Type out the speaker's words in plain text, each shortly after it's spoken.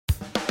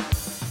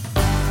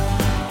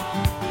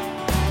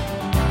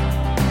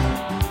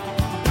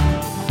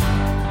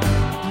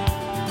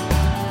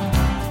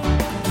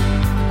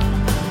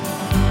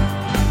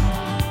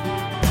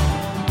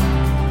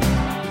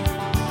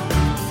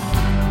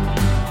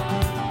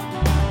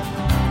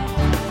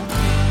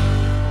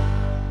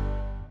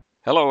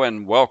Hello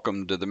and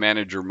welcome to the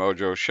Manager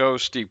Mojo Show.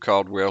 Steve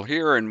Caldwell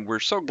here, and we're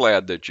so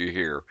glad that you're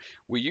here.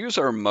 We use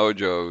our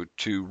mojo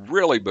to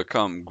really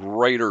become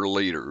greater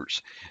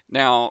leaders.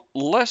 Now,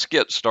 let's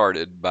get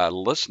started by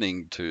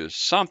listening to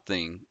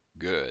something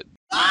good.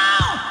 Oh,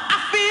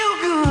 I feel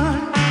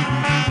good.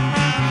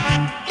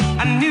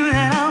 I knew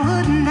that I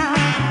would not.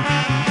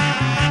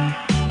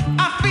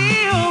 I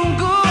feel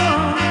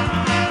good.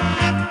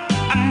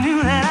 I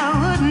knew that I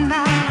would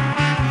not.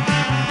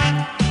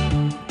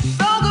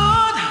 So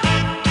good,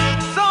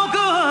 so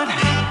good.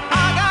 I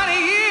got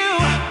you.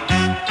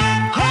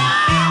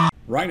 Oh!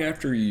 Right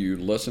after you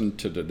listen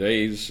to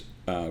today's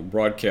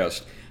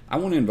broadcast, I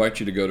want to invite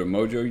you to go to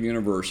Mojo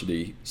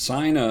University,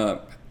 sign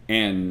up,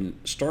 and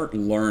start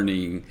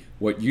learning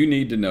what you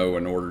need to know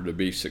in order to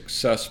be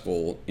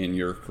successful in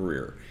your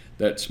career.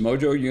 That's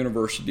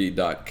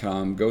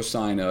mojouniversity.com. Go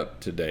sign up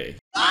today.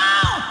 Oh,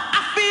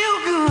 I feel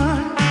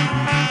good.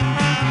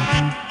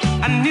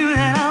 I knew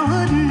that I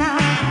would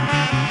not.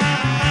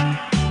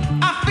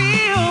 I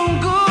feel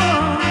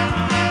good.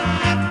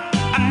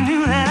 I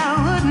knew that I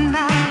would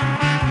not.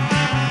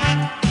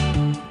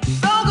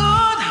 So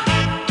good,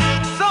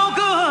 so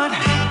good.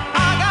 I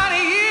got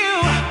you.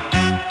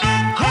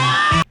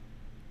 Oh!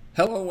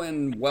 Hello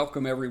and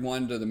welcome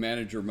everyone to the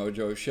Manager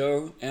Mojo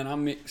Show, and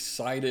I'm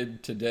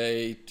excited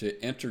today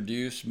to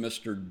introduce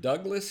Mr.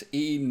 Douglas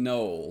E.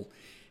 Noll.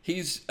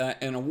 He's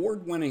an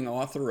award-winning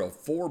author of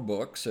 4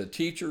 books, a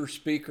teacher,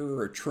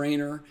 speaker, a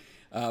trainer,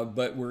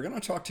 but we're going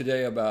to talk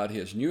today about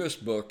his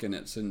newest book, and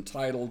it's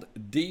entitled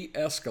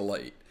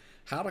De-Escalate: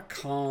 How to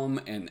Calm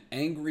an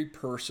Angry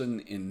Person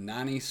in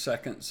 90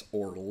 Seconds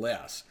or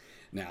Less.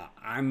 Now,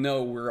 I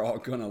know we're all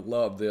going to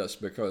love this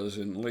because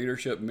in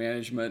leadership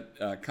management,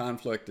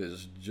 conflict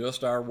is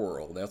just our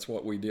world. That's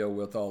what we deal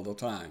with all the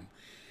time.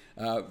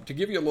 To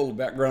give you a little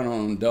background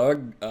on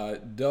Doug,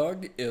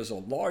 Doug is a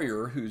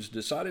lawyer who's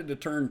decided to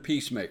turn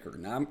peacemaker.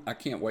 Now, I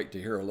can't wait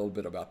to hear a little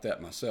bit about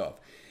that myself.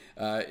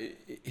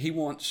 He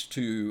wants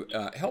to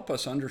help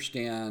us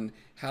understand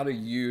how to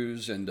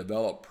use and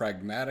develop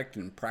pragmatic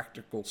and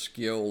practical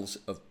skills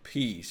of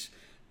peace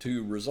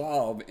to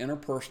resolve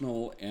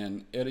interpersonal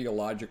and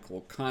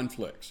ideological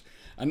conflicts.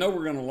 I know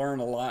we're going to learn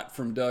a lot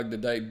from Doug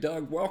today.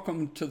 Doug,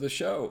 welcome to the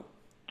show.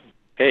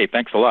 Hey,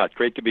 thanks a lot.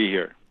 Great to be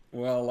here.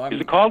 Well,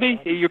 Is it Caldy?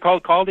 You're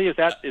called Caldy? Is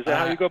that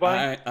how you go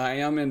by? I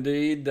am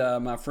indeed.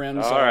 My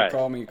friends All right.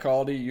 call me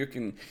Caldy. You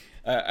can.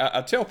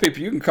 I tell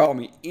people you can call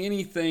me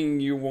anything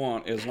you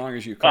want as long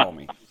as you call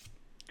me.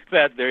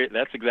 That's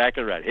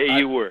exactly right. Hey,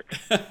 you work.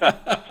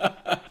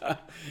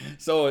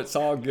 So it's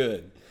all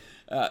good.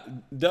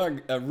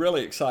 Doug,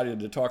 really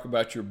excited to talk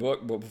about your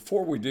book, but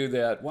before we do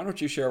that, why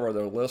don't you share with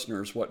our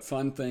listeners what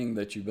fun thing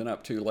that you've been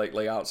up to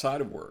lately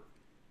outside of work?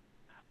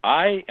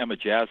 I am a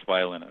jazz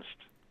violinist,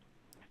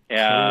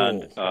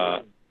 and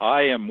Cool.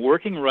 I am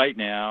working right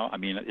now. I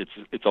mean,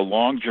 it's a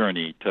long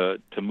journey to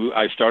move.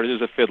 I started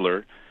as a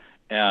fiddler,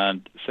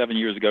 and 7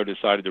 years ago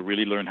decided to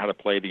really learn how to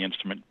play the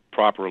instrument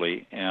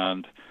properly.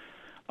 And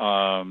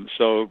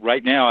so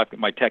right now,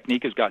 my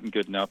technique has gotten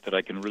good enough that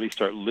I can really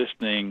start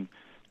listening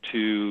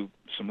to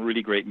some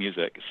really great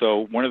music.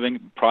 So one of the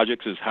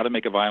projects is how to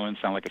make a violin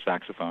sound like a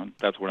saxophone.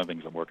 That's one of the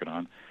things I'm working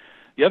on.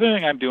 The other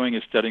thing I'm doing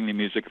is studying the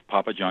music of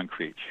Papa John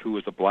Creech, who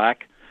was a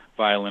black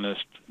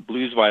violinist,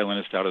 blues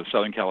violinist out of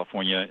Southern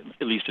California,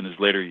 at least in his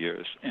later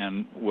years,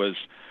 and was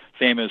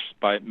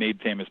made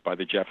famous by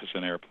the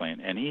Jefferson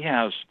Airplane. And he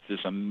has this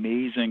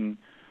amazing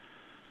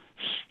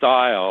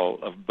style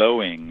of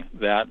bowing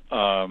that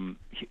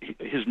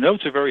his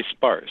notes are very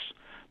sparse,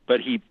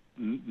 but he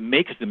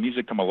makes the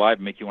music come alive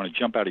and make you want to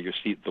jump out of your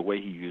seat the way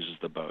he uses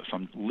the bow. So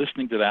I'm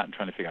listening to that and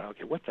trying to figure out,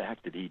 okay, what the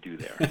heck did he do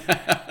there?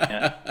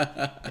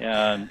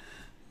 and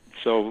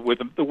so with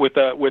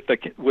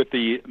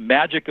the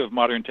magic of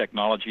modern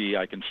technology,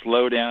 I can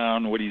slow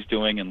down what he's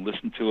doing and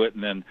listen to it,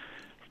 and then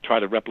try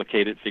to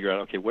replicate it. Figure out,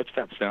 okay, what's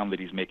that sound that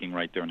he's making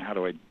right there, and how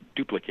do I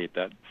duplicate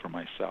that for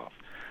myself?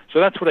 So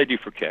that's what I do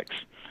for kicks.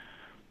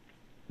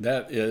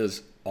 That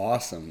is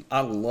awesome. I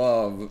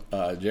love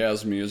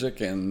jazz music,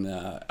 and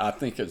I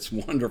think it's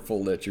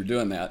wonderful that you're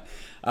doing that.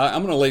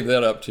 I'm going to leave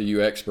that up to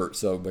you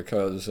experts, though,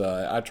 because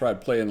I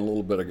tried playing a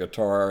little bit of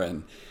guitar,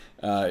 and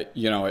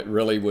it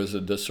really was a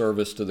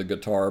disservice to the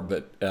guitar.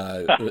 But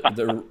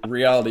the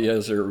reality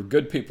is, there are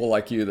good people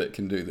like you that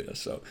can do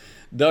this. So,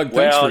 Doug,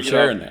 thanks for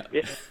sharing that.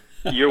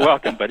 You're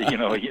welcome, but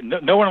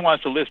no one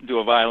wants to listen to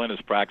a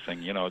violinist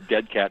practicing,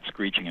 dead cat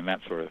screeching and that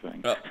sort of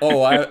thing.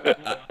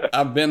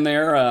 I've been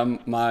there.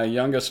 My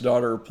youngest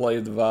daughter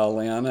played the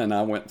violin, and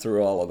I went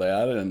through all of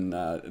that, and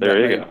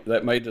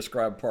that may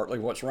describe partly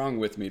what's wrong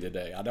with me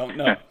today. I don't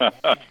know,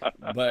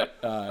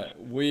 but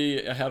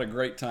we had a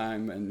great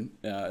time, and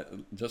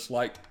just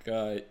like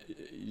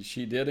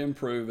she did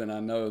improve, and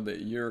I know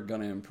that you're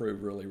going to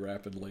improve really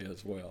rapidly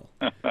as well.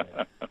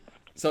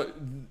 So,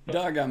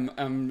 Doug,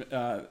 I'm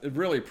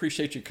really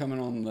appreciate you coming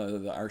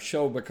on our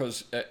show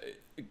because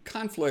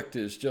conflict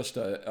is just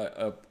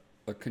a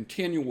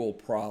continual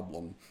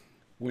problem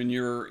when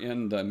you're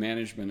in the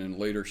management and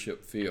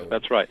leadership field.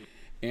 That's right.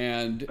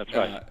 And That's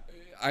right.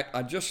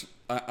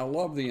 I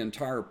love the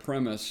entire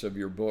premise of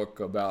your book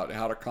about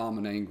how to calm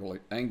an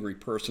angry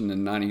person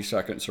in 90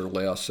 seconds or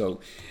less. So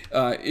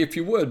if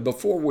you would,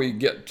 before we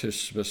get to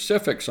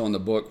specifics on the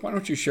book, why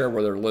don't you share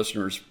with our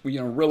listeners,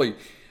 really,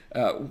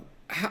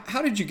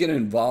 how did you get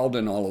involved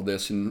in all of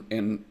this,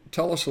 and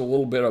tell us a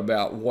little bit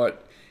about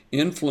what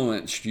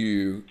influenced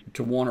you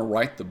to want to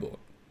write the book?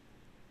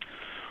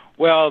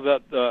 Well,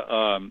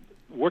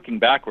 working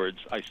backwards,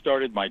 I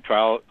started my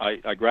trial.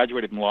 I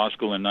graduated from law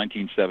school in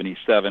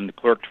 1977,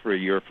 clerked for a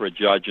year for a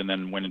judge, and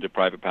then went into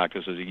private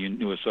practice as a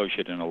new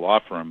associate in a law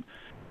firm.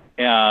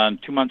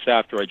 And 2 months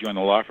after I joined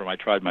the law firm, I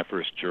tried my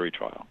first jury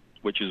trial,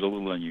 which is a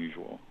little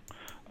unusual.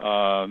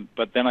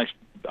 But then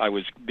I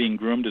was being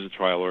groomed as a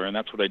trial lawyer, and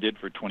that's what I did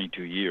for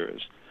 22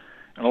 years.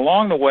 And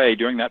along the way,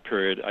 during that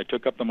period, I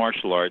took up the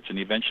martial arts and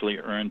eventually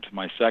earned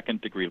my second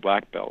degree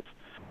black belt.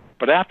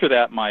 But after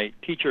that, my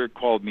teacher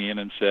called me in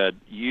and said,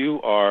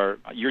 "You're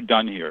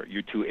done here.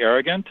 You're too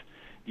arrogant.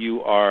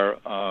 You're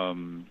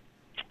going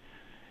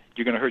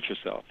to hurt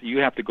yourself. You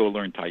have to go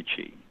learn Tai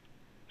Chi."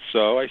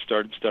 So I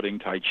started studying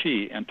Tai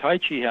Chi, and Tai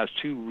Chi has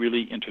two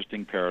really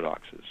interesting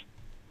paradoxes.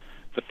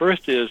 The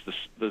first is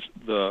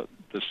the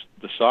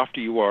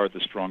softer you are, the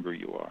stronger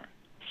you are.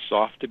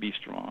 Soft to be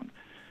strong.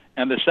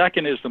 And the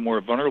second is the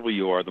more vulnerable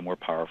you are, the more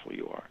powerful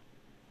you are.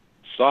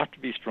 Soft to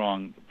be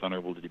strong,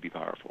 vulnerable to be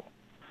powerful.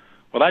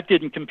 Well, that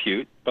didn't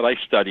compute, but I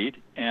studied,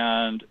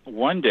 and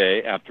one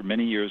day, after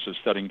many years of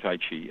studying Tai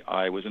Chi,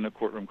 I was in a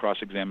courtroom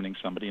cross-examining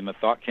somebody, and the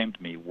thought came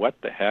to me, what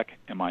the heck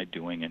am I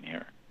doing in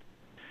here?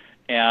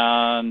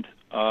 And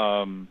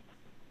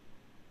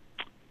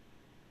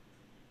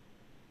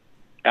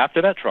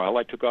after that trial,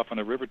 I took off on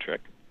a river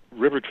trip,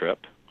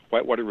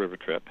 whitewater river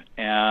trip,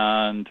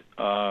 and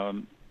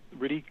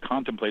really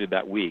contemplated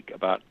that week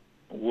about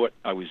what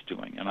I was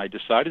doing. And I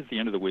decided at the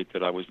end of the week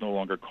that I was no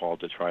longer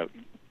called to try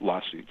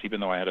lawsuits, even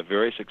though I had a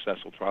very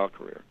successful trial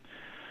career.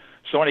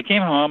 So when I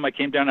came home, I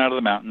came down out of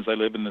the mountains. I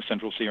live in the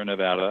central Sierra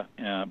Nevada,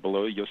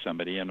 below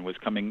Yosemite, and was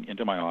coming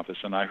into my office,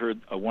 and I heard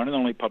a one and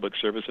only public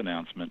service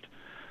announcement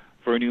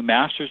for a new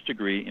master's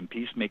degree in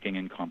peacemaking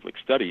and conflict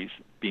studies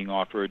being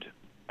offered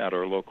at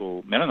our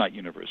local Mennonite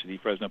university,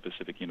 Fresno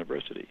Pacific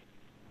University.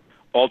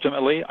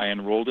 Ultimately, I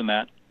enrolled in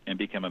that and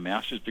became a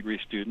master's degree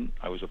student.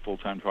 I was a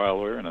full-time trial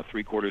lawyer and a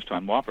three-quarters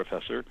time law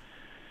professor,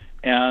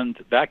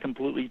 and that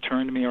completely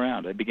turned me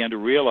around. I began to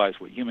realize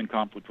what human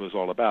conflict was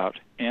all about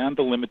and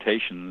the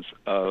limitations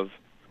of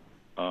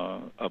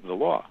the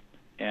law.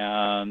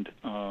 And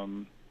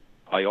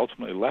I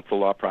ultimately left the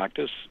law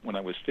practice when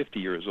I was 50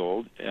 years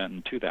old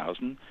in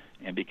 2000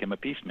 and became a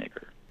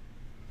peacemaker.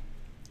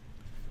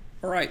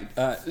 All right.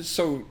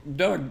 So,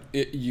 Doug,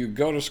 you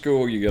go to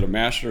school, you get a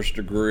master's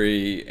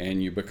degree,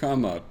 and you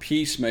become a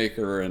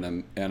peacemaker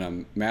and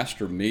a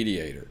master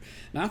mediator.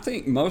 Now, I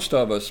think most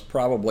of us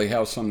probably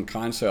have some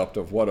concept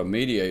of what a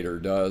mediator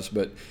does,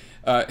 but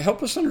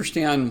help us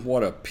understand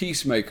what a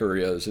peacemaker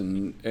is,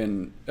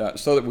 and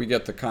so that we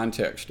get the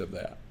context of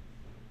that.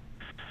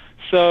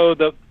 So,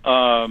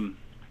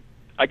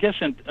 I guess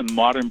in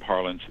modern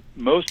parlance,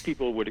 most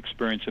people would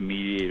experience a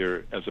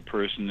mediator as a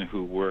person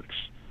who works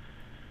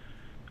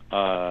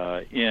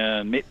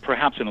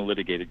perhaps in a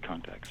litigated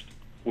context,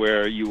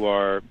 where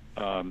you're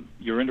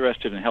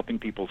interested in helping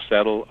people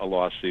settle a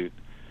lawsuit,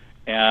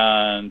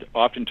 and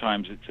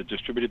oftentimes it's a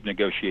distributed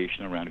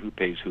negotiation around who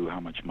pays who how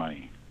much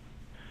money.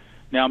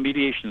 Now,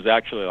 mediation is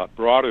actually a lot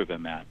broader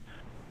than that,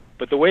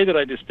 but the way that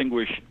I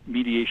distinguish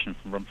mediation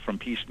from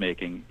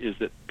peacemaking is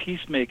that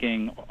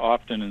peacemaking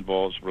often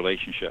involves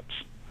relationships,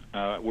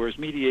 whereas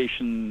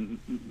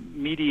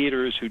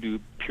mediators who do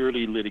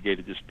purely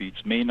litigated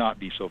disputes may not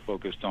be so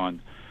focused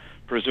on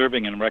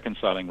preserving and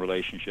reconciling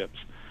relationships,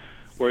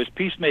 whereas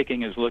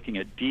peacemaking is looking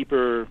at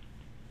deeper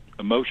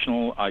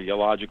emotional,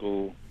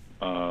 ideological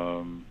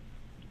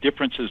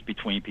differences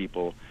between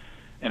people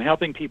and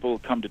helping people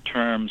come to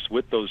terms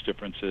with those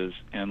differences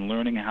and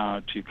learning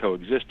how to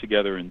coexist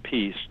together in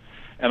peace,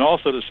 and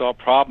also to solve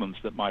problems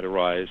that might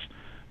arise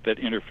that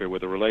interfere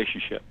with a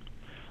relationship.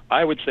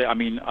 I would say,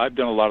 I've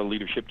done a lot of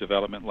leadership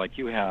development like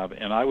you have,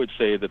 and I would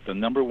say that the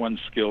number one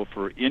skill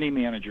for any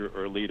manager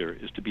or leader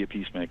is to be a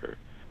peacemaker,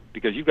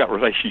 because you've got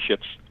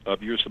relationships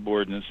of your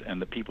subordinates and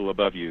the people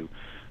above you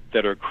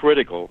that are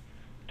critical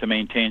to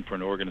maintain for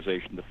an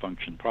organization to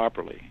function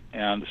properly.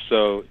 And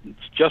so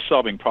just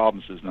solving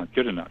problems is not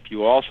good enough.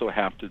 You also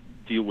have to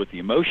deal with the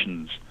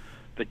emotions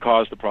that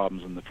cause the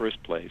problems in the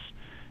first place.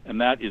 And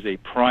that is a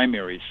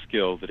primary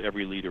skill that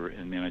every leader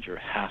and manager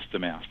has to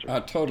master. I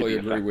totally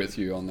agree with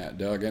you on that,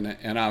 Doug.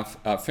 And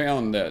I've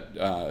found that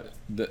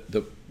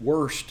the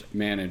worst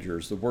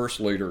managers, the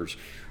worst leaders,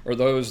 are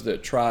those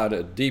that try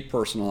to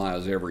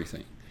depersonalize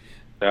everything.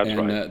 That's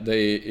and right.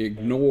 They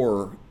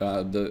ignore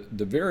the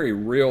very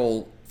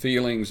real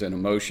feelings and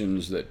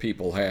emotions that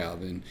people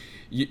have. And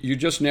you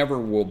just never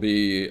will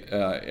be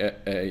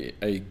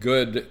a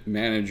good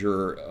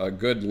manager, a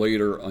good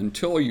leader,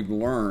 until you've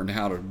learned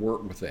how to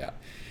work with that.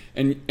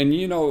 And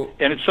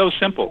it's so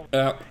simple.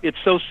 It's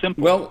so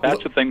simple. Well,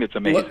 that's the thing that's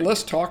amazing.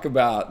 Let's talk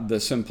about the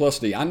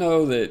simplicity. I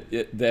know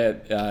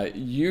that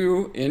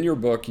you in your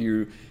book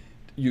you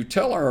you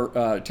tell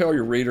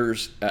your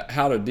readers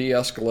how to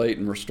de-escalate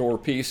and restore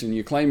peace, and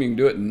you claim you can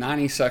do it in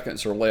 90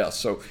 seconds or less.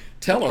 So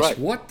tell us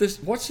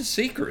what's the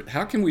secret?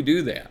 How can we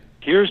do that?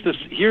 Here's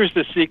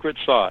the secret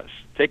sauce.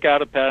 Take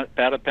out a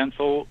pad of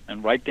pencil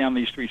and write down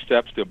these 3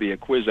 steps. There'll be a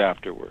quiz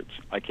afterwards.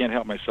 I can't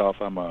help myself.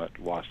 I'm a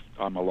law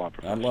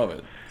professor. I love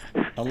it.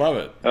 I love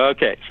it.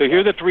 Okay, so here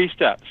are the 3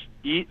 steps.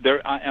 And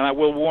I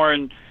will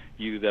warn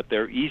you that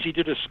they're easy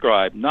to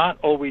describe, not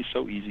always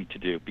so easy to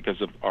do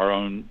because of our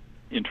own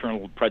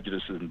internal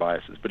prejudices and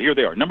biases. But here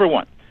they are. Number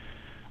 1,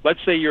 let's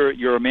say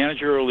you're a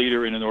manager or a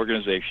leader in an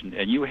organization,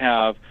 and you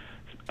have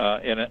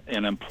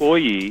an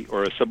employee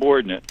or a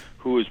subordinate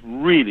who is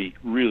really,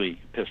 really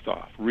pissed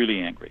off,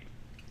 really angry.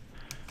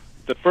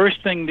 The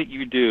first thing that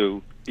you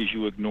do is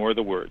you ignore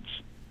the words.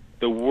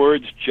 The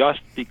words just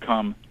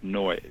become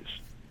noise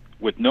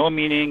with no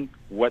meaning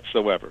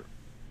whatsoever.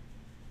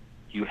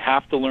 You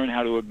have to learn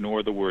how to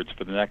ignore the words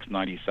for the next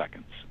 90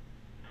 seconds.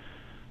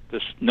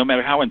 No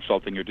matter how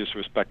insulting or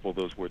disrespectful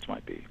those words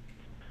might be.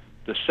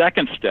 The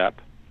second step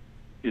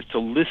is to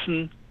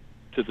listen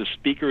to the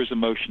speaker's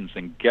emotions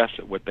and guess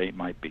at what they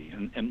might be.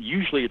 And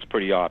usually it's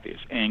pretty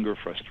obvious: anger,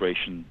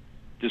 frustration,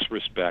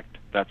 disrespect,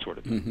 that sort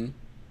of thing. Mm-hmm.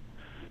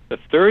 The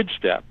third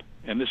step,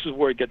 and this is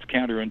where it gets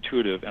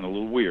counterintuitive and a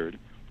little weird,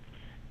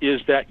 is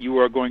that you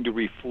are going to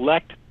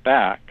reflect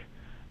back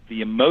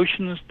the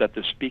emotions that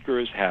the speaker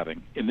is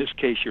having. In this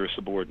case, you're a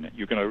subordinate.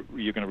 You're going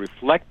to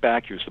reflect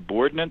back your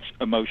subordinate's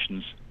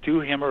emotions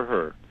to him or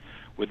her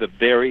with a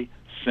very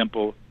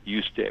simple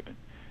you statement.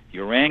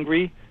 You're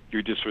angry,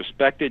 you're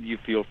disrespected, you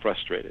feel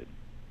frustrated.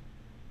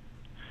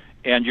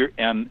 And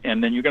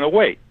then you're going to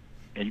wait,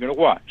 and you're going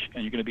to watch,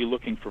 and you're going to be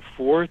looking for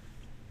 4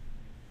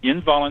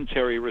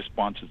 involuntary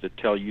responses that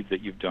tell you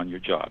that you've done your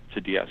job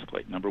to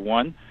de-escalate. Number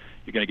 1,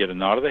 you're going to get a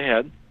nod of the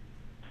head.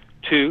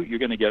 2, you're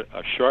going to get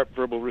a sharp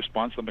verbal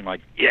response, something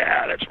like,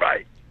 yeah, that's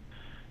right.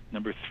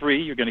 Number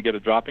 3, you're going to get a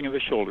dropping of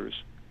the shoulders.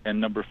 And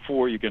number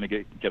 4, you're going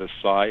to get a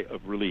sigh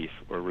of relief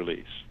or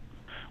release.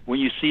 When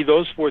you see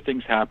those 4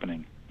 things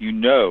happening, you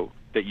know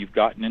that you've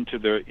gotten into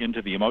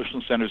the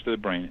emotional centers of the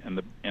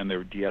brain, and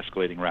they're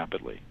de-escalating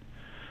rapidly.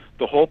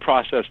 The whole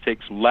process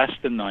takes less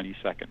than 90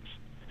 seconds,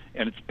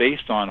 and it's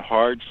based on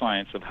hard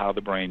science of how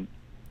the brain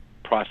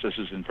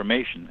processes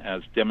information,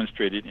 as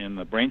demonstrated in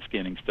the brain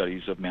scanning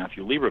studies of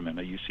Matthew Lieberman,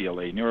 a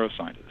UCLA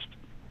neuroscientist.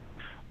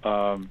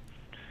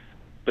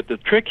 But the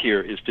trick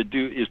here is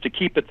to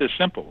keep it this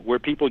simple. Where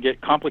people get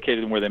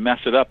complicated and where they mess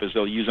it up is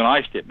they'll use an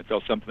I statement.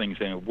 They'll something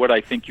saying, "What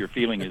I think you're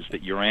feeling is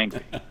that you're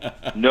angry."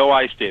 No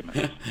I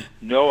statements.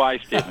 No I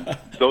statements.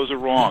 Those are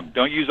wrong.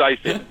 Don't use I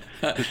statements.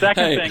 The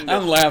second thing.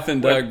 I'm laughing,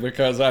 Doug,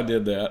 because I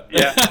did that.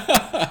 Yeah,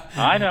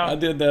 I know. I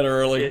did that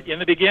early. In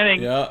the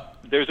beginning. Yeah.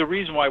 There's a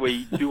reason why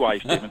we do I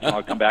statements, and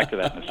I'll come back to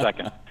that in a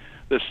second.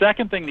 The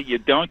second thing that you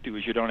don't do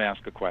is you don't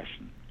ask a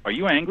question. Are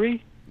you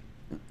angry?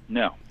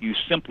 No. You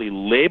simply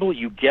label,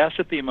 you guess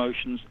at the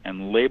emotions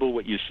and label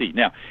what you see.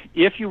 Now,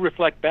 if you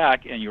reflect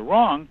back and you're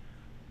wrong,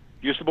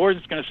 your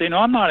subordinate's going to say, no,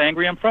 I'm not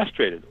angry, I'm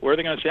frustrated. Or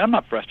they're going to say, I'm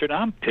not frustrated,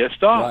 I'm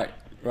pissed off.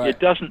 Right.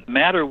 It doesn't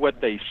matter what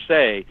they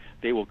say,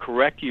 they will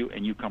correct you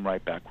and you come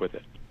right back with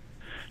it.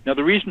 Now,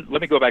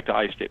 let me go back to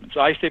I statements.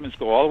 I statements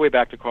go all the way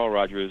back to Carl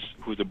Rogers,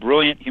 who's a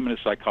brilliant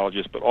humanist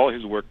psychologist, but all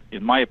his work,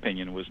 in my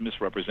opinion, was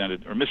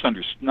misunderstood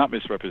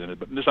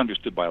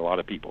by a lot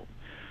of people.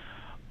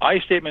 I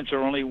statements are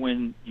only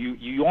when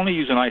you only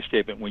use an I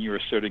statement when you're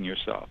asserting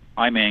yourself.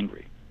 I'm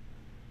angry.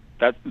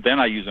 Then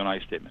I use an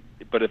I statement.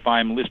 But if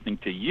I'm listening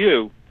to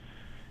you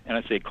and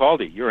I say,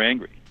 Caldy, you're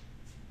angry,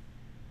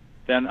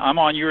 then I'm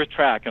on your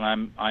track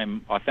and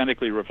I'm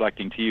authentically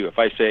reflecting to you. If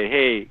I say,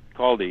 hey,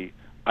 Caldy,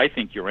 I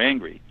think you're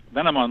angry,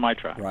 then I'm on my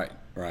track.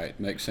 Right.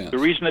 Makes sense. The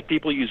reason that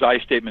people use I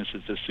statements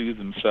is to soothe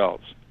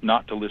themselves,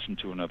 not to listen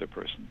to another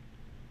person.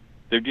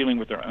 They're dealing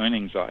with their own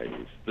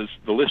anxieties.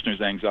 The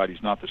listener's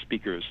anxieties, not the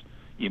speaker's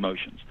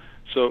emotions.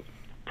 So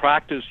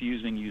practice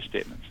using you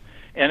statements.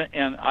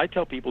 And I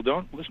tell people,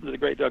 don't listen to the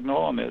great Doug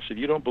Noll on this. If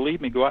you don't believe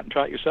me, go out and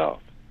try it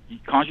yourself. You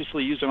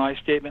consciously use an I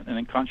statement and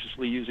then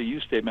consciously use a you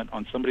statement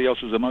on somebody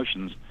else's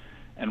emotions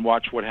and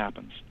watch what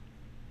happens.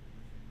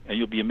 And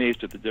you'll be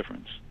amazed at the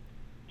difference.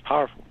 It's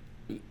powerful.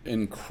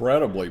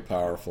 Incredibly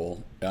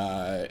powerful.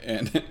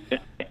 And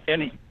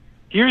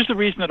here's the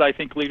reason that I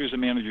think leaders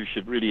and managers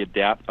should really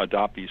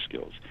adopt these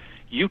skills.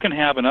 You can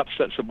have an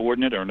upset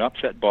subordinate or an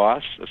upset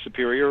boss, a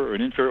superior or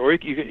an inferior, or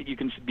you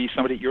can be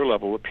somebody at your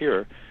level, a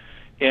peer,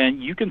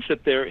 and you can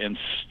sit there and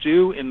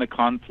stew in the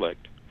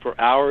conflict for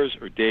hours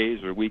or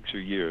days or weeks or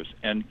years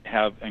and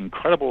have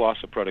incredible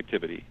loss of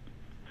productivity.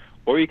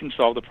 Or you can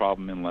solve the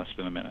problem in less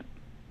than a minute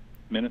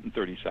and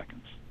 30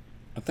 seconds.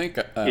 I think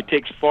it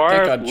takes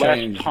far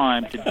less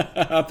time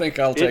to. I think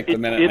I'll take the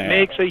minute and a half. It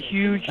makes a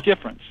huge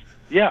difference.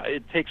 Yeah,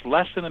 it takes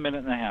less than a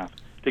minute and a half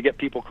to get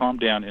people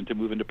calmed down and to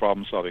move into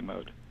problem-solving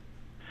mode.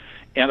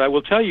 And I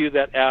will tell you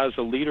that as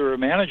a leader or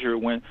manager,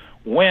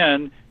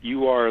 when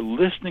you are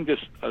listening to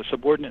a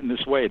subordinate in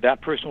this way,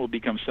 that person will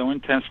become so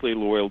intensely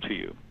loyal to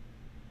you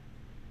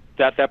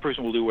that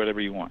person will do whatever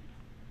you want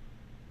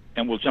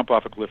and will jump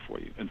off a cliff for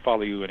you and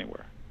follow you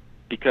anywhere.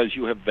 because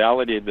you have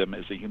validated them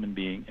as a human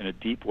being in a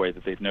deep way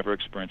that they've never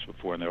experienced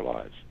before in their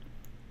lives.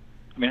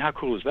 I mean, how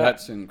cool is that?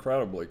 That's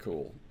incredibly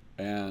cool.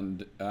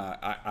 And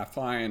I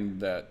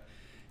find that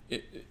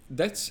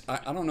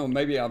I don't know,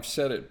 maybe I've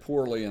said it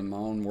poorly in my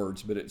own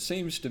words, but it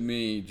seems to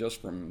me,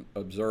 just from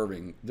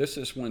observing, this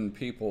is when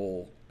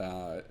people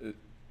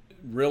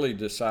really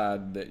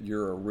decide that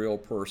you're a real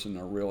person,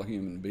 a real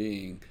human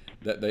being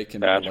that they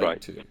can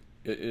relate to.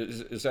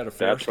 Is that a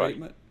fair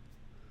statement?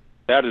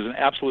 That is an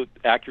absolute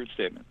accurate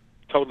statement.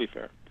 Totally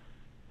fair.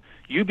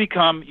 You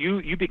become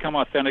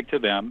authentic to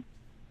them.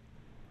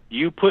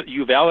 You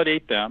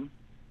validate them,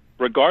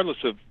 regardless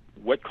of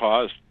what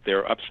caused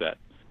their upset.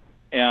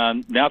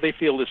 And now they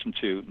feel listened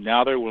to.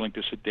 Now they're willing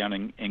to sit down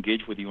and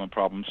engage with you and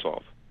problem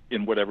solve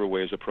in whatever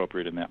way is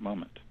appropriate in that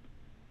moment.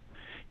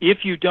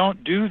 If you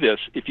don't do this,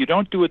 if you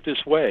don't do it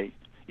this way,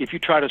 if you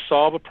try to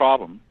solve a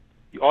problem,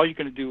 all you're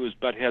going to do is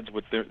butt heads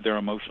with their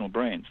emotional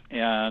brains.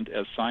 And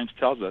as science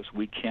tells us,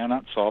 we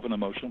cannot solve an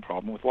emotional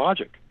problem with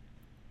logic.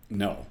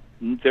 No.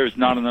 There's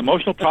not an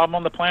emotional problem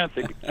on the planet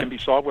that can be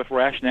solved with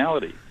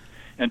rationality.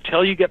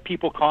 Until you get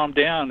people calmed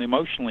down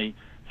emotionally,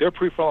 their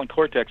prefrontal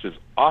cortex is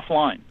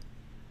offline.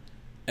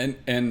 And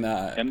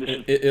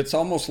it's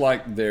almost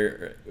like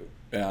they're,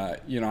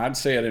 I'd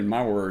say it in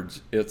my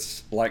words,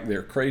 it's like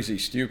they're crazy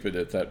stupid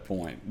at that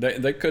point.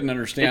 They couldn't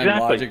understand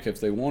logic if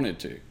they wanted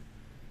to.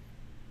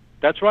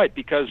 That's right,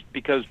 because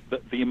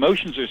the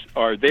emotions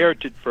are there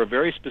for a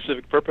very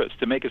specific purpose,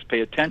 to make us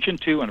pay attention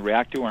to and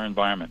react to our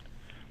environment.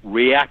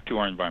 React to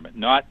our environment,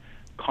 not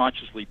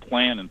consciously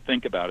plan and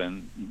think about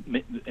and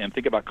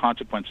think about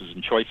consequences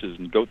and choices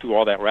and go through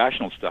all that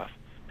rational stuff.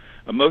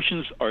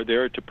 Emotions are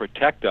there to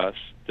protect us,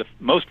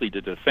 mostly to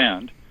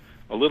defend,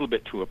 a little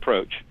bit to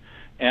approach,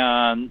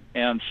 and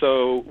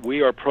so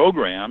we are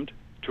programmed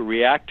to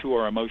react to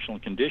our emotional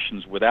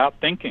conditions without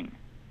thinking.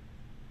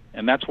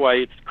 And that's why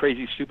it's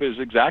crazy stupid is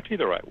exactly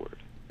the right word.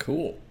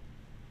 Cool.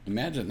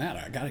 Imagine that.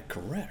 I got it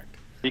correct.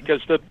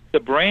 Because our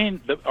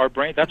brain,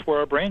 that's where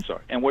our brains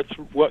are. And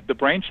what the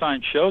brain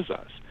science shows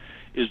us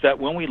is that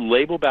when we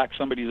label back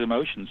somebody's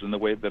emotions in the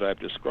way that I've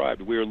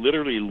described, we are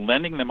literally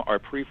lending them our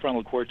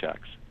prefrontal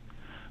cortex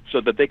so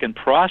that they can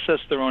process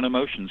their own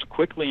emotions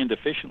quickly and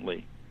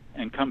efficiently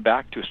and come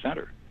back to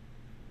center.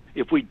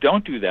 If we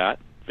don't do that,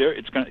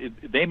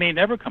 they may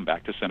never come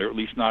back to center, at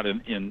least not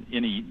in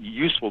any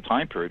useful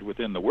time period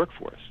within the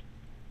workforce.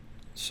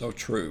 So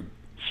true.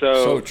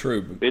 So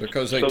true,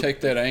 because they take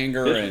that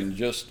anger and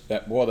that's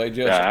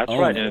right.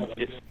 own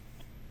it.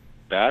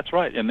 That's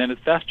right, and then it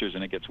festers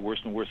and it gets worse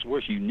and worse and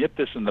worse. You nip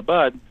this in the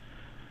bud,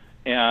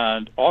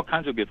 and all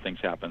kinds of good things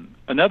happen.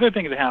 Another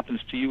thing that happens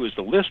to you as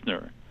the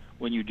listener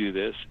when you do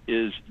this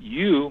is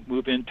you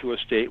move into a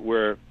state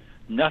where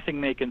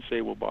nothing they can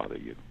say will bother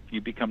you. You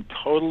become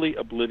totally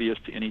oblivious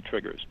to any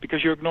triggers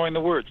because you're ignoring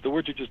the words. The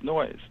words are just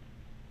noise.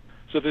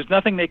 So there's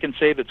nothing they can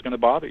say that's going to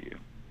bother you.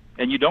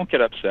 And you don't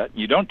get upset,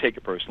 you don't take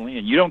it personally,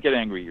 and you don't get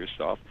angry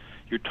yourself.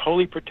 You're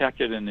totally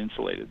protected and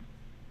insulated.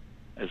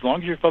 As long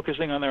as you're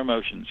focusing on their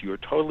emotions, you are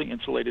totally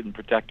insulated and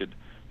protected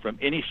from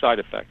any side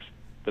effects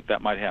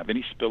that might have,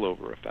 any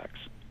spillover effects.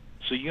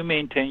 So you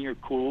maintain your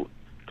cool,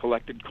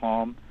 collected,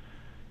 calm,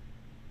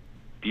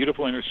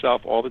 beautiful inner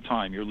self all the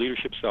time, your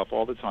leadership self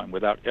all the time,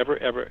 without ever,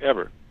 ever,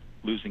 ever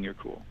losing your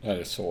cool. That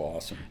is so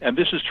awesome. And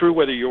this is true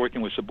whether you're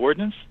working with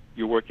subordinates,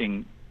 you're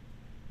working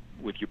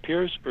with your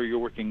peers, or you're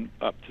working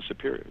up to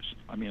superiors.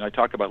 I mean, I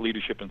talk about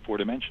leadership in 4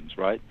 dimensions,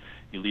 right?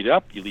 You lead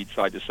up, you lead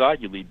side to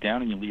side, you lead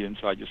down, and you lead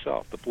inside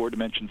yourself, the 4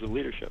 dimensions of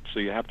leadership.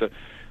 So you have to,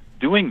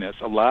 doing this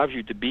allows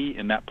you to be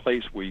in that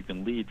place where you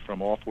can lead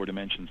from all 4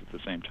 dimensions at the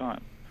same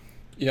time.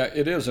 Yeah,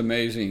 it is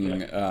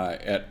amazing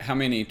at how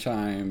many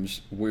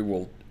times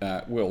we'll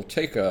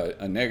take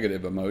a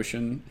negative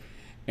emotion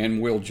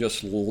and we'll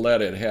just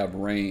let it have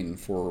reign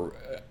for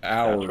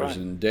hours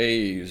and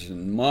days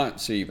and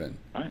months even.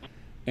 Right.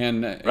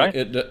 And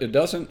it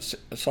doesn't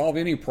solve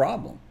any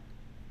problem.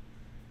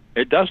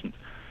 It doesn't.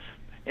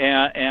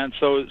 And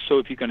so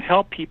if you can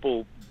help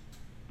people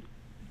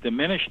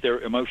diminish their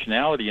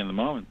emotionality in the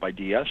moment by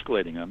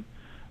de-escalating them,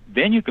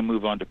 then you can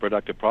move on to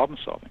productive problem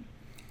solving.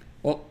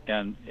 Well,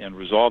 and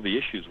resolve the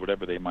issues,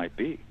 whatever they might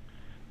be.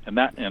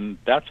 And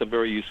that's a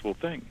very useful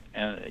thing.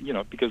 And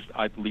because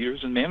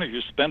leaders and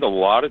managers spend a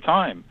lot of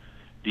time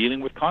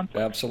dealing with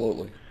conflicts.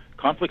 Absolutely.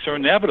 Conflicts are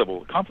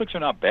inevitable. Conflicts are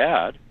not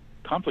bad.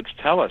 Conflicts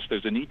tell us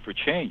there's a need for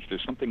change.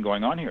 There's something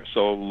going on here.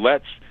 So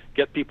let's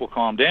get people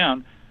calmed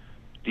down,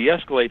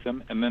 de-escalate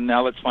them, and then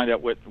now let's find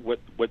out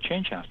what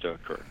change has to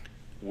occur.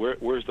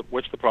 What's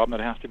the problem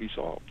that has to be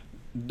solved?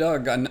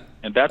 Doug, and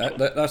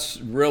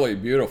that's really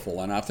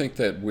beautiful, and I think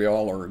that we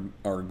all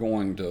are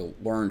going to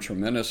learn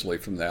tremendously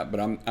from that. But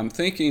I'm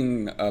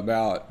thinking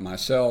about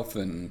myself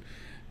and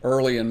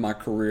early in my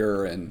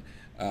career, and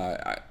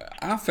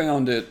I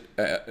found it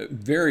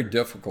very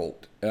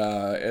difficult,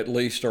 at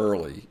least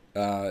early,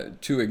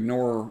 to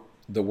ignore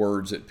the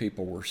words that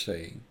people were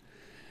saying.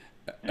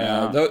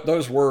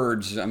 Those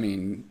words, I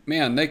mean,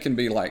 man, they can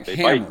be like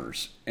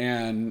hammers,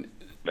 and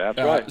that's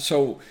right.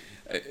 So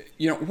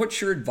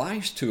What's your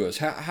advice to us?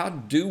 How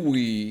do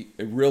we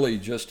really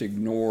just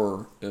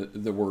ignore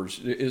the words?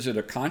 Is it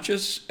a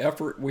conscious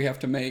effort we have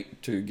to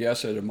make to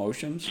guess at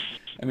emotions?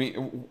 I mean,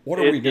 what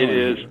are we doing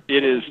here?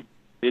 It is.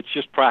 It's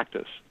just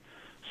practice.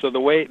 So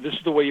this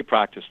is the way you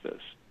practice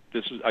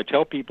this. I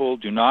tell people,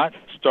 do not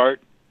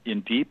start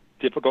in deep,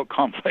 difficult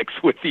conflicts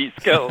with these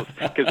skills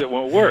because it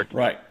won't work.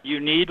 Right. You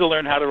need to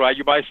learn how to ride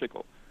your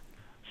bicycle.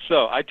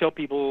 So I tell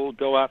people,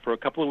 go out for a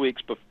couple of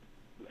weeks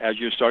as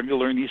you're starting to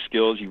learn these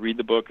skills. You read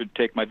the book or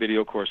take my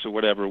video course or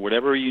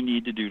whatever you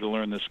need to do to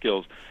learn the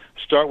skills.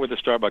 Start with a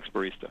Starbucks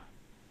barista.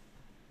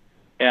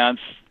 And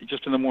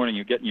just in the morning,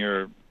 you're getting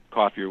your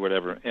coffee or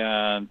whatever,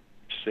 and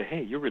just say,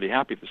 hey, you're really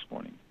happy this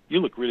morning. You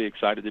look really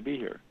excited to be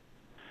here.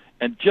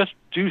 And just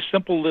do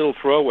simple little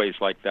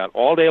throwaways like that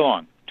all day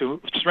long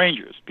to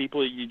strangers,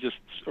 people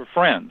or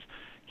friends.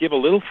 Give a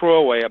little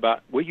throwaway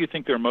about what you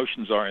think their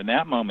emotions are in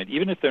that moment,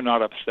 even if they're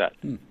not upset,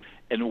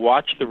 and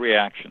watch the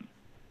reaction.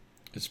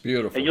 It's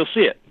beautiful. And you'll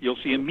see it. You'll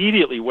see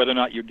immediately whether or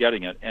not you're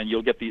getting it, and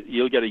you'll get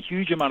a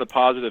huge amount of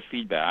positive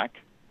feedback,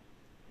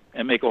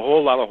 and make a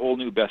whole lot of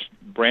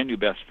brand new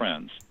best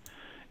friends.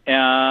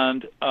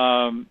 And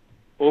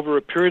over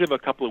a period of a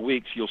couple of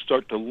weeks, you'll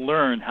start to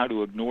learn how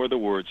to ignore the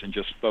words and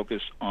just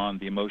focus on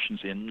the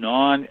emotions in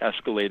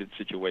non-escalated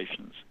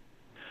situations.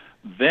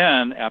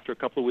 Then, after a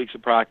couple of weeks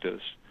of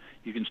practice,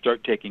 you can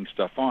start taking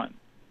stuff on.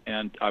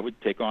 And I would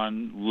take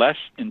on less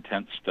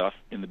intense stuff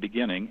in the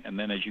beginning, and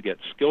then as you get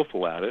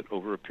skillful at it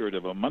over a period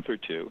of a month or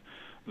two,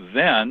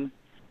 then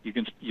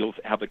you'll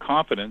have the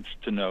confidence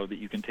to know that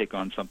you can take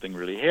on something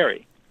really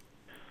hairy.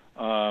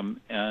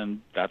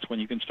 And that's when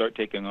you can start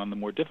taking on the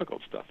more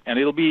difficult stuff. And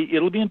it'll be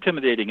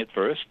intimidating at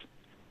first,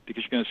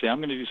 because you're going to say, I'm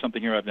going to do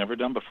something here I've never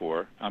done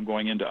before. I'm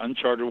going into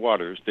uncharted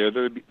waters. There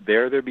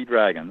be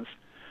dragons.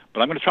 But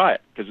I'm going to try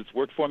it because it's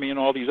worked for me in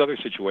all these other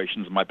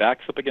situations. My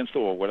back's up against the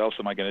wall. What else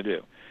am I going to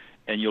do?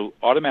 And you'll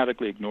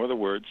automatically ignore the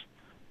words,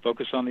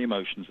 focus on the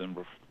emotions, and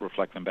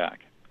reflect them back.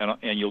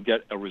 And you'll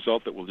get a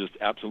result that will just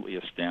absolutely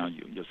astound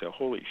you. You'll say,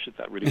 holy shit,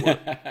 that really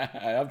worked.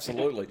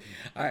 Absolutely.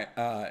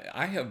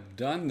 I have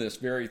done this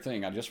very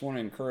thing. I just want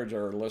to encourage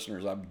our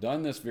listeners. I've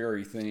done this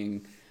very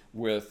thing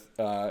with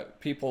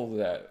people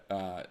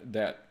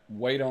that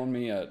wait on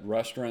me at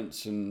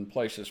restaurants and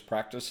places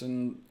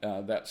practicing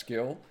that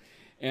skill.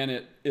 And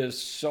it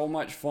is so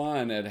much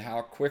fun at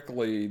how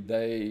quickly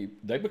they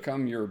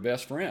become your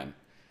best friend.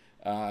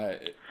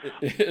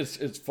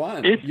 It's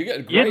fun. You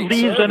get great it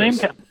leaves service. An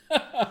impact.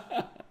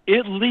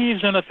 It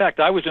leaves an effect.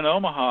 I was in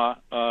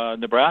Omaha,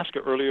 Nebraska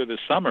earlier this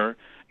summer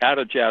at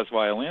a jazz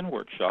violin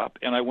workshop,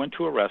 and I went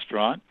to a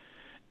restaurant,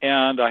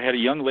 and I had a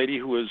young lady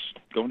who was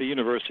going to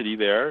university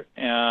there,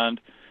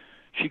 and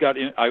she got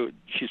in.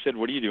 She said,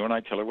 "What do you do?" And I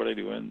tell her what I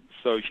do, and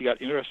so she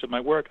got interested in my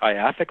work. I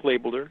affect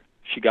labeled her.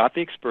 She got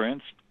the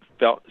experience.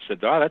 Said,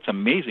 that's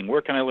amazing.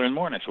 Where can I learn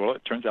more? And I said, well,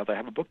 it turns out I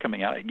have a book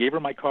coming out. I gave her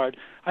my card.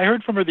 I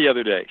heard from her the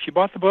other day. She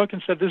bought the book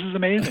and said, this is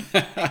amazing.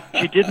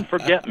 She didn't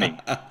forget me.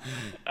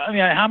 I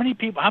mean,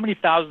 how many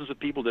thousands of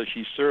people does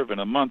she serve in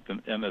a month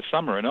in the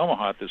summer in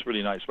Omaha at this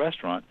really nice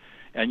restaurant?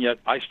 And yet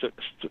I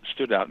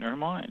stood out in her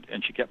mind,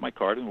 and she kept my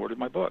card and ordered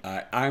my book.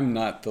 I'm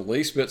not the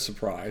least bit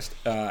surprised.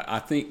 I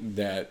think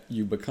that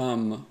you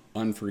become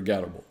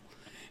unforgettable.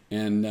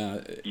 And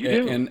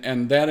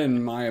and that,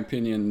 in my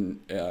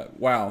opinion,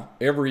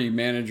 every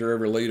manager,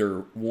 every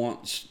leader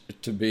wants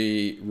to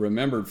be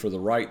remembered for the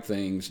right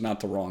things,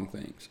 not the wrong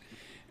things.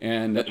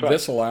 And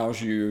this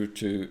allows you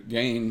to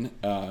gain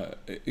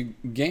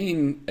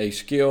a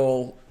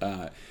skill.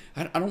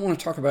 I don't want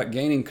to talk about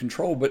gaining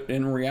control, but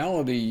in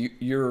reality,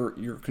 you're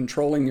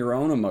controlling your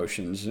own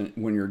emotions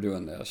when you're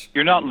doing this.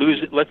 You're not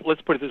losing.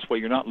 Let's put it this way: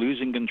 you're not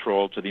losing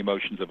control to the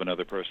emotions of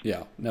another person.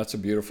 Yeah, that's a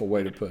beautiful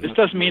way to put it. This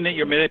doesn't mean that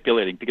you're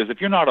manipulating, because if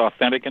you're not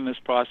authentic in this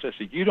process,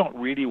 if you don't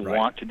really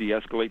want to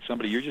de-escalate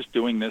somebody, you're just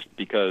doing this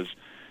because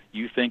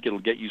you think it'll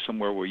get you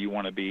somewhere where you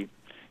want to be.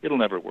 It'll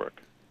never work.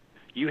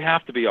 You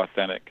have to be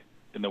authentic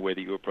in the way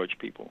that you approach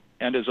people.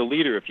 And as a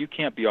leader, if you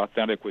can't be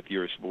authentic with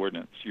your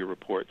subordinates, your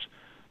reports,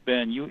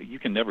 then you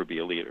can never be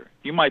a leader.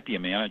 You might be a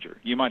manager.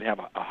 You might have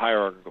a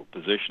hierarchical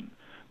position.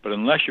 But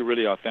unless you're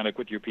really authentic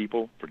with your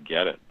people,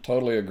 forget it.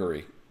 Totally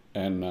agree.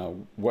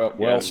 And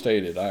well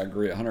stated. I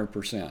agree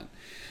 100%.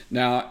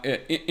 Now,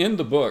 in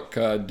the book,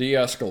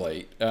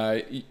 De-Escalate,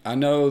 I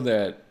know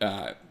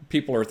that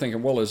people are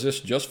thinking, well, is this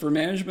just for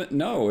management?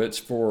 No, it's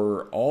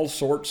for all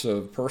sorts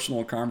of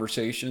personal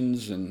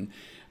conversations. And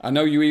I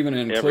know you even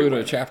include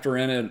a chapter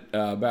in it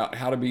about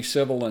how to be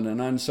civil in an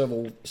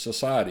uncivil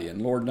society.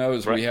 And Lord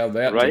knows we have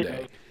that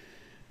today.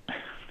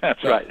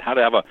 That's right. How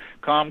to have a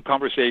calm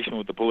conversation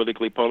with the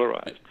politically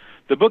polarized.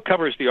 The book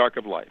covers the arc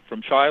of life,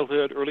 from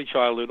childhood, early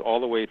childhood,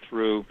 all the way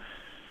through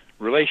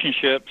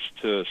relationships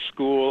to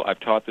school. I've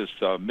taught this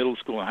middle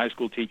school and high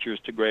school teachers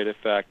to great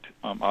effect.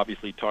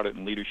 Obviously taught it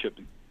in leadership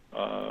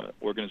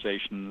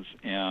organizations.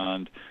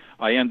 And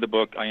I end the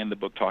book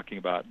talking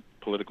about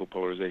political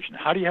polarization.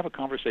 How do you have a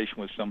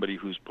conversation with somebody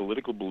whose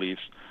political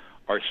beliefs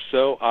are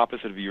so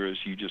opposite of yours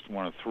you just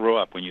want to throw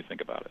up when you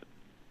think about it?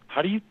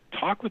 How do you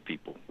talk with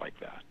people like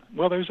that?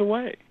 Well, there's a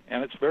way,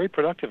 and it's very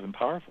productive and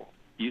powerful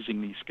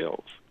using these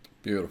skills.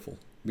 Beautiful.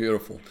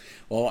 Beautiful.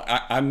 Well,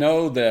 I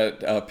know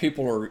that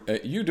people are,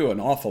 you do an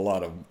awful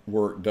lot of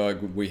work,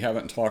 Doug, we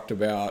haven't talked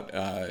about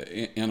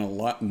in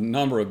a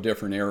number of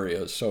different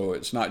areas. So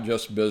it's not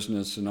just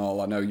business and all.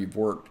 I know you've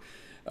worked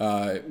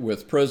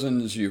with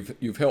prisons.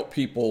 You've helped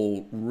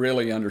people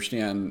really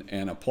understand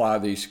and apply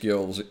these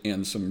skills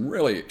in some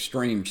really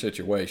extreme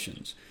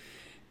situations.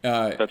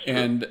 That's true.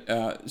 And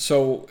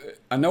so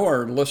I know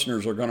our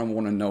listeners are going to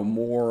want to know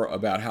more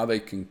about how they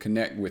can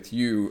connect with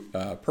you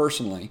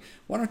personally.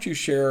 Why don't you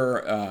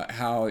share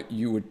how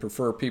you would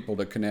prefer people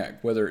to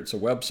connect, whether it's a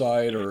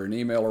website or an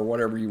email or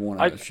whatever you want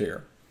to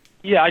share?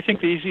 Yeah, I think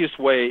the easiest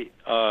way,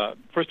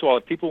 first of all,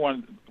 if people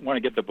want to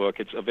get the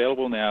book, it's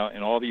available now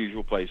in all the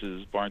usual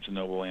places, Barnes &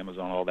 Noble,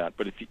 Amazon, all that.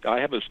 But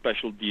I have a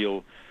special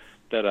deal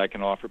that I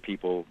can offer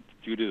people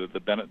due to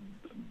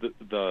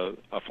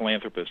a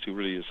philanthropist who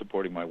really is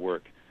supporting my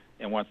work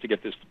and wants to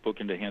get this book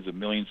into the hands of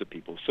millions of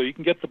people. So you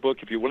can get the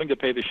book. If you're willing to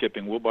pay the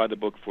shipping, we'll buy the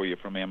book for you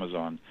from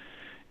Amazon.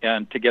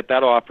 And to get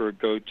that offer,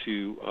 go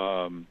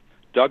to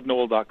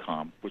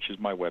DougNoll.com, which is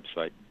my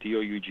website,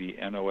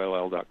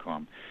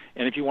 DougNoll.com.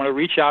 And if you want to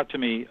reach out to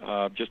me,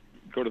 just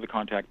go to the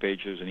contact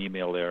page. There's an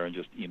email there, and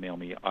just email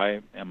me. I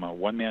am a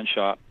one-man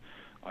shop.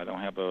 I don't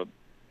have a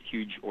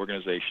huge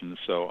organization,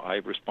 so I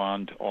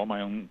respond to all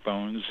my own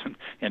phones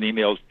and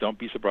emails. Don't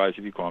be surprised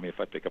if you call me if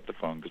I pick up the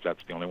phone, because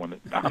that's the only one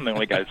I'm the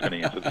only guy that's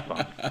going to answer the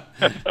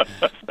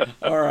phone.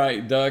 All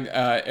right, Doug.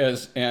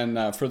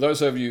 For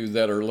those of you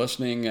that are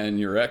listening and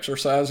you're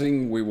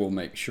exercising, we will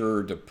make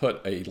sure to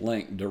put a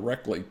link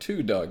directly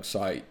to Doug's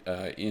site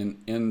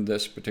in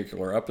this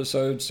particular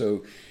episode.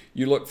 So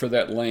you look for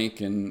that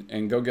link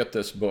and go get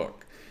this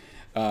book.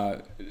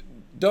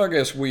 Doug,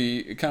 as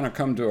we kind of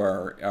come to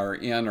our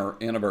end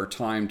of our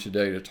time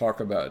today to talk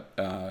about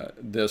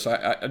this,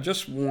 I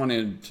just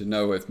wanted to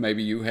know if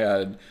maybe you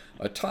had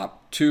a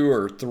top 2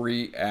 or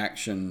 3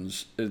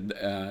 actions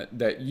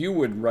that you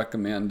would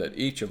recommend that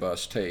each of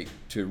us take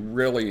to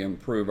really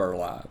improve our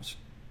lives.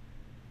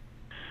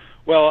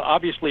 Well,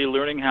 obviously,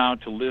 learning how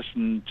to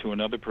listen to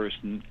another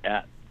person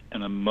at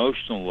an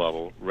emotional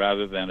level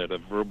rather than at a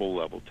verbal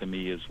level, to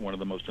me, is one of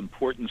the most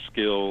important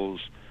skills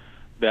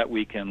that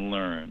we can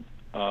learn.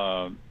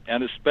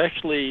 And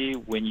especially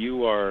when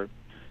you are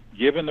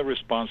given the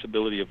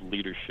responsibility of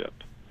leadership.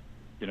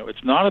 You know,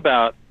 it's not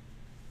about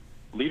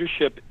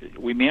leadership.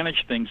 We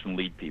manage things and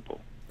lead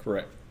people.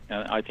 Correct.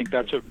 And I think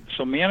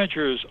so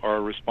managers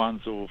are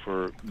responsible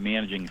for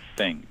managing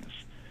things.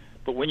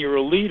 But when you're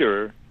a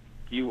leader,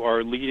 you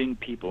are leading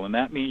people, and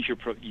that means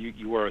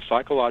you are a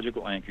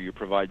psychological anchor. You're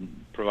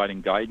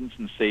providing guidance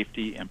and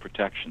safety and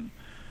protection.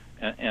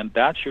 And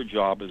that's your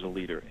job as a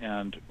leader.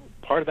 And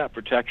part of that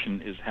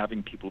protection is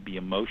having people be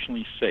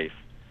emotionally safe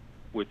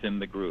within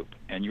the group.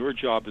 And your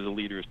job as a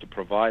leader is to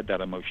provide that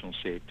emotional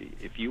safety.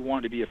 If you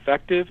want to be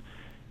effective,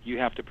 you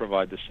have to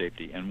provide the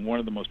safety. And one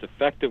of the most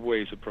effective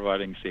ways of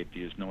providing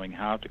safety is knowing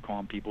how to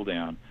calm people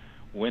down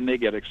when they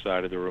get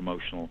excited or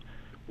emotional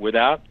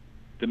without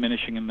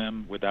diminishing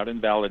them, without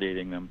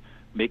invalidating them,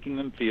 making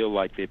them feel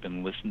like they've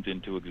been listened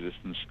into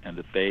existence and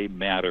that they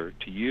matter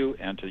to you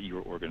and to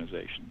your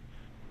organization.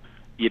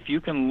 If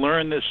you can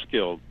learn this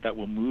skill, that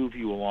will move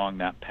you along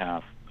that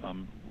path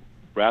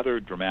rather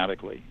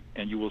dramatically,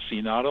 and you will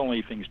see not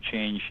only things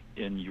change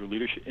in your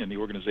leadership, in the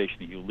organization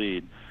that you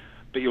lead,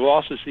 but you'll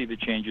also see the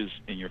changes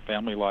in your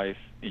family life,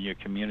 in your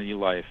community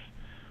life,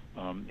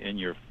 in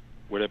your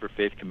whatever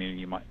faith community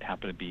you might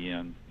happen to be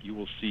in. You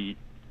will see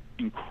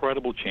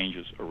incredible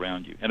changes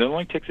around you, and it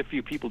only takes a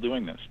few people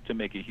doing this to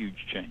make a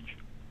huge change.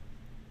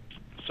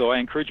 So I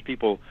encourage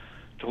people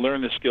to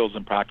learn the skills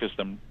and practice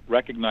them.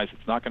 Recognize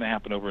it's not going to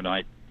happen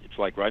overnight. It's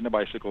like riding a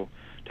bicycle.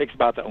 It takes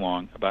about that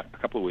long, about a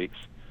couple of weeks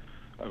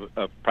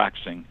of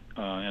practicing,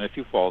 and a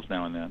few falls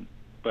now and then.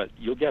 But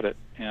you'll get it,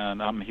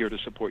 and I'm here to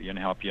support you and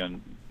help you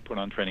and put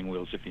on training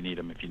wheels if you need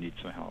them, if you need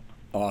some help.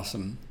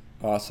 Awesome.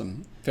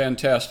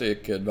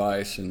 Fantastic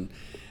advice. And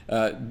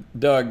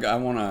Doug, I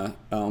want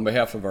to, on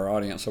behalf of our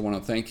audience, I want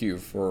to thank you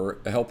for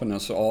helping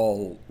us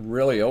all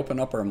really open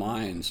up our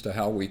minds to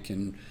how we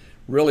can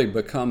really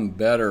become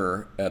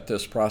better at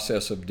this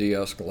process of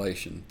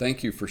de-escalation.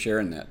 Thank you for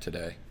sharing that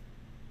today.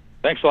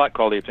 Thanks a lot,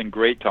 Caldy. It's been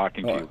great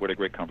talking to you. What a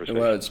great conversation.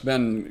 Well, it's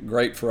been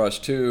great for us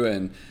too.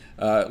 And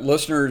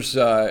listeners,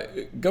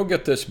 go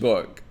get this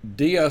book,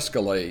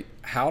 De-Escalate: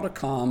 How to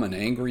Calm an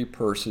Angry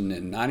Person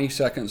in 90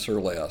 Seconds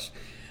or Less.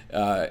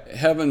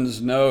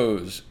 Heavens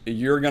knows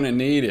you're going to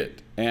need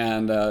it.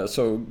 And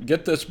so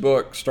get this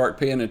book, start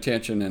paying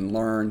attention and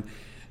learn.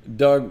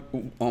 Doug,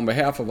 on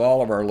behalf of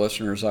all of our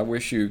listeners, I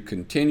wish you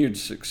continued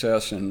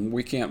success, and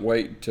we can't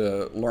wait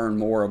to learn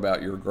more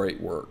about your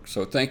great work.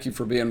 So thank you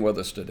for being with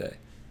us today.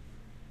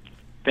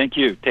 Thank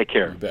you. Take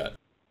care. You bet.